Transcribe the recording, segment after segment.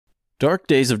Dark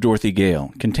Days of Dorothy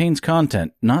Gale contains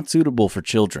content not suitable for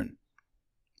children.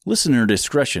 Listener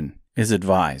discretion is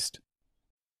advised.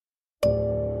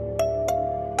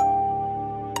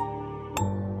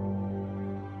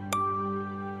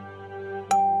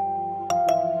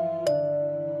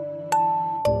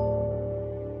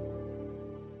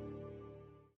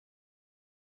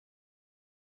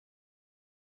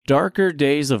 Darker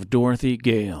Days of Dorothy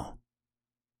Gale.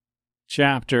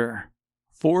 Chapter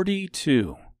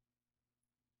 42.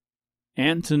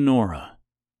 Antenora,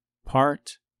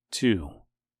 Part 2.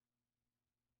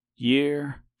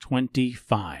 Year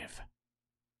 25.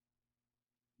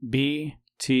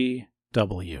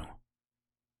 BTW.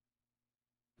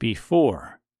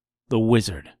 Before the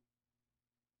Wizard.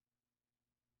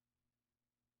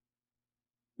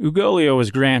 Ugolio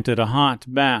was granted a hot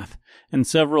bath and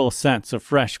several sets of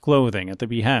fresh clothing at the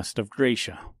behest of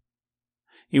Gracia.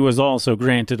 He was also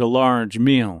granted a large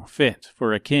meal fit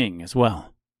for a king as well.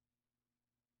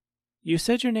 "You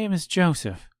said your name is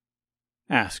Joseph?"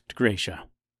 asked Gracia.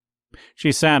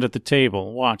 She sat at the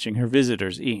table watching her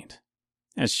visitors eat,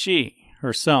 as she,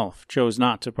 herself, chose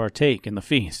not to partake in the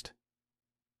feast.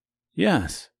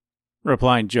 "Yes,"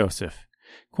 replied Joseph,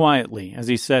 quietly as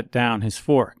he set down his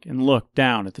fork and looked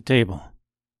down at the table.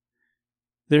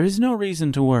 "There is no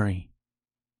reason to worry,"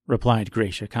 replied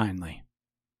Gracia kindly.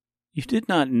 "You did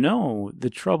not know the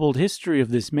troubled history of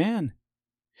this man.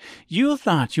 You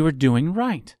thought you were doing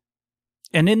right.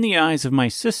 And in the eyes of my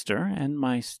sister and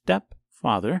my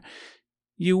stepfather,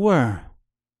 you were."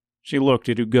 She looked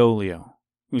at Ugolio,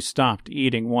 who stopped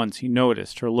eating once he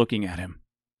noticed her looking at him.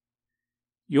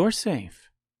 "You're safe,"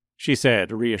 she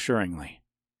said reassuringly.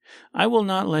 "I will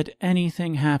not let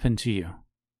anything happen to you.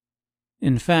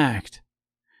 In fact,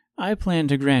 I plan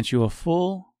to grant you a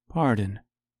full pardon."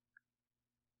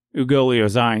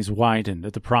 Ugolio's eyes widened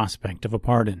at the prospect of a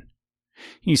pardon.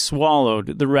 He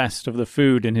swallowed the rest of the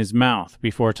food in his mouth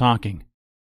before talking.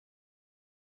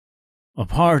 "A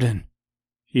pardon?"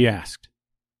 he asked.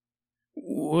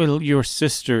 Will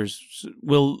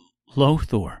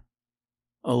Lothar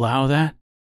allow that?"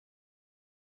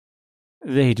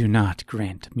 "They do not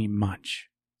grant me much,"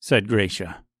 said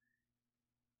Gracia.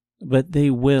 "But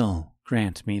they will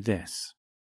grant me this."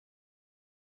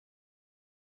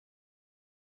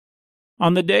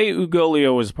 On the day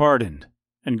Ugolio was pardoned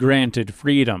and granted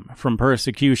freedom from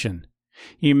persecution,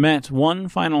 he met one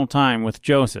final time with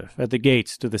Joseph at the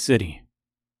gates to the city.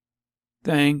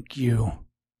 "Thank you,"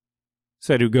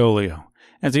 said Ugolio,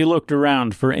 as he looked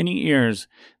around for any ears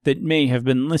that may have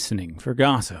been listening for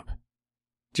gossip.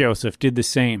 Joseph did the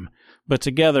same, but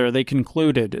together they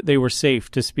concluded they were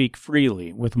safe to speak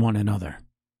freely with one another.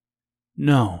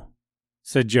 "No,"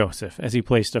 said Joseph as he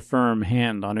placed a firm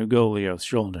hand on Ugolio's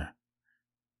shoulder.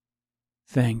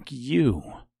 "Thank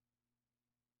you.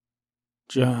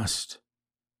 Just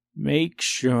make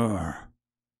sure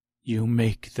you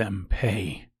make them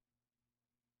pay.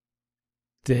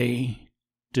 They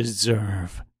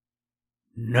deserve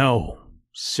no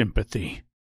sympathy."